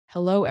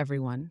Hello,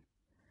 everyone.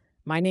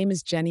 My name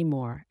is Jenny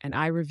Moore, and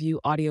I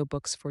review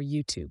audiobooks for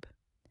YouTube.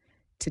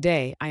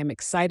 Today, I am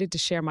excited to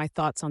share my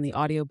thoughts on the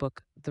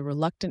audiobook The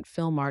Reluctant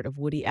Film Art of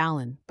Woody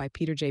Allen by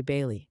Peter J.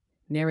 Bailey,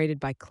 narrated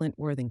by Clint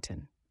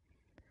Worthington.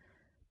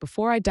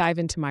 Before I dive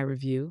into my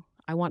review,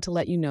 I want to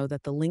let you know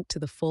that the link to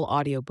the full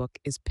audiobook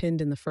is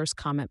pinned in the first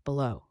comment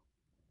below.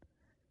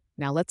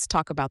 Now let's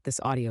talk about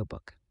this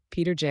audiobook.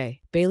 Peter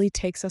J. Bailey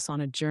takes us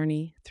on a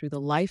journey through the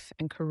life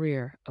and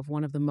career of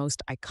one of the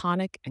most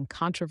iconic and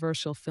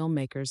controversial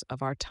filmmakers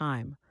of our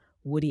time,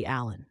 Woody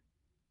Allen.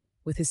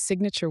 With his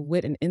signature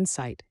wit and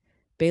insight,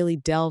 Bailey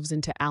delves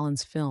into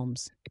Allen's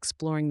films,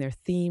 exploring their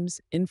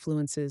themes,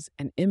 influences,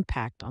 and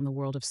impact on the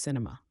world of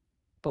cinema.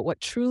 But what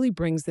truly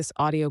brings this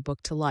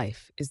audiobook to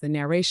life is the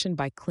narration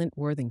by Clint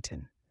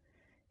Worthington.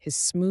 His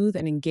smooth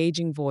and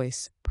engaging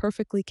voice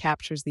perfectly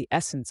captures the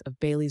essence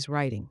of Bailey's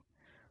writing,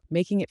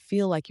 making it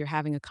feel like you're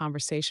having a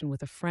conversation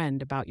with a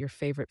friend about your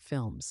favorite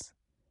films.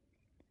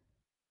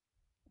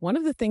 One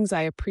of the things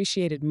I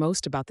appreciated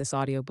most about this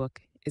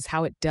audiobook is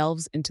how it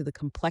delves into the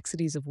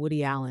complexities of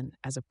Woody Allen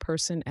as a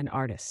person and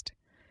artist.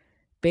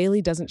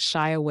 Bailey doesn't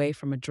shy away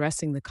from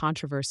addressing the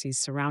controversies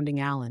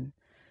surrounding Allen,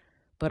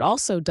 but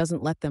also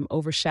doesn't let them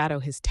overshadow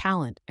his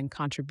talent and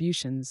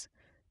contributions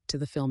to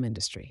the film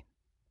industry.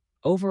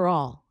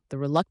 Overall, The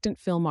Reluctant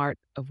Film Art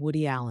of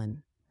Woody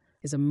Allen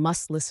is a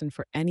must-listen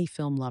for any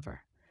film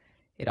lover.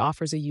 It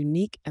offers a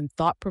unique and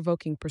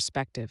thought-provoking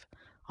perspective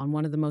on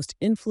one of the most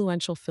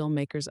influential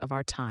filmmakers of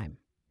our time.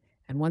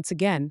 And once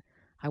again,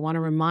 I want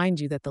to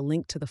remind you that the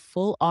link to the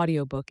full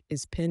audiobook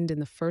is pinned in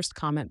the first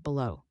comment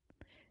below.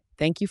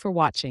 Thank you for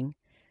watching,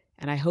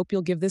 and I hope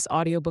you'll give this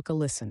audiobook a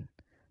listen.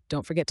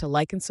 Don't forget to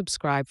like and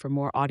subscribe for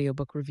more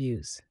audiobook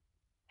reviews.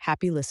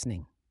 Happy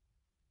listening.